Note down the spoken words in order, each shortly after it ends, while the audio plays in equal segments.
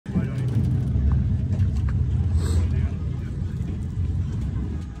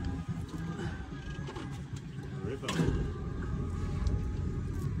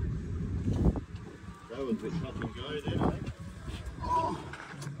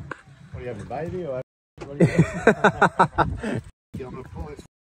you having a baby or what are you I'm gonna pull this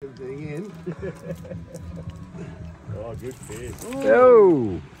thing in. Oh, good fish.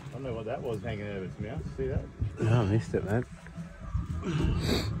 Oh! I don't know what that was hanging out of its mouth. See that? No, I missed it, man.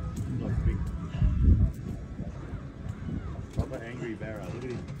 Like big. Proper angry barra. Look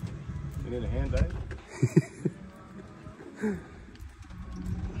at him. And then a hand, Dave.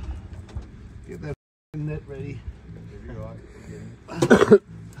 Get that net ready. You're right.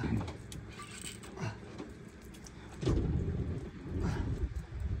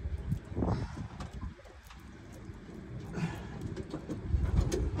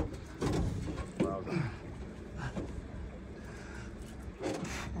 Well done.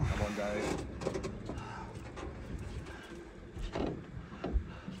 Come on, Dave.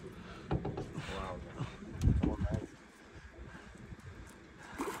 Wow. Come on, mate.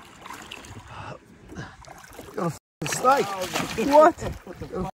 Got a snake. What?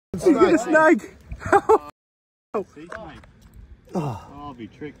 You got a snake? Sea snake. Oh, I'll be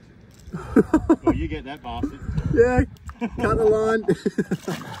tricked. Well, you get that bastard. Yeah, cut the line.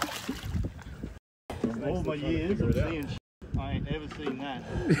 All my years of seeing shit, I ain't ever seen that.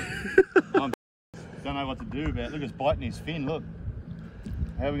 I don't know what to do about it. Look, it's biting his fin, look.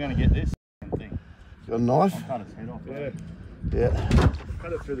 How are we going to get this thing? Got a knife? I'll cut its head off. Yeah. Yeah.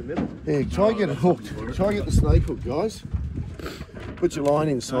 Cut it through the middle. Yeah, try and get it hooked. Try and get the snake hooked, guys. Put your line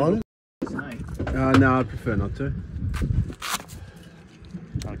in, Simon. Snake. No, I prefer not to.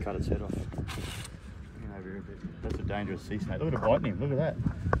 Trying to cut its head off. Over here a bit. That's a dangerous sea snake. Look at it biting him. Look at that.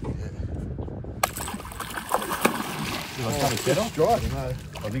 Did I cut its head off? Dry.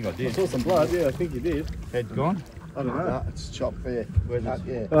 I think I did. I saw some blood. Yeah, I think you did. Head gone? I don't know. No, it's chopped there. Where's it?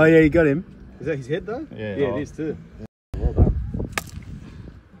 Yeah. Oh yeah, you got him. Is that his head though? Yeah. Yeah, it is too. Yeah. Well done.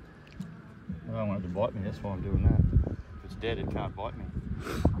 I don't want it to bite me. That's why I'm doing that. If it's dead, it can't bite me.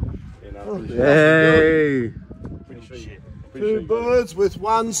 Yeah, no, Hey! pretty sure you, Two birds with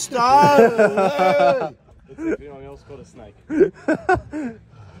one stone. let's see if anyone else got a snake.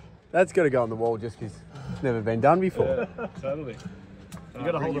 That's got to go on the wall just because it's never been done before. Yeah, totally. You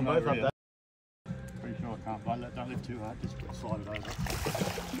got to hold them both up there. Pretty sure I can't bite. Don't lift too hard. Just slide it over.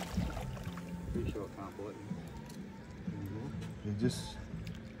 Pretty sure I can't bite you. You just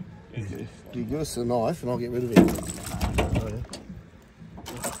you give us a knife and I'll get rid of it. Oh, yeah.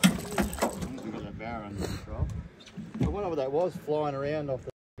 We got that barra under control. I wonder what that was flying around off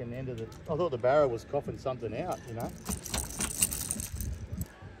the end of the. I thought the barra was coughing something out, you know.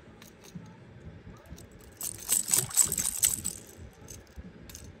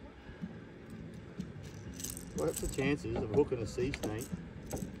 What's the chances of hooking a sea snake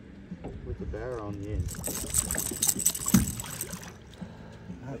with the barra on the end?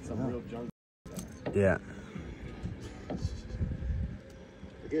 That's some real junk. Yeah.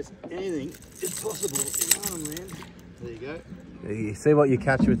 I guess anything is possible, you know, man. There you go. You see what you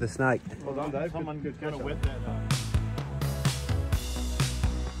catch with the snake. Well done, Dave. Someone could wet that.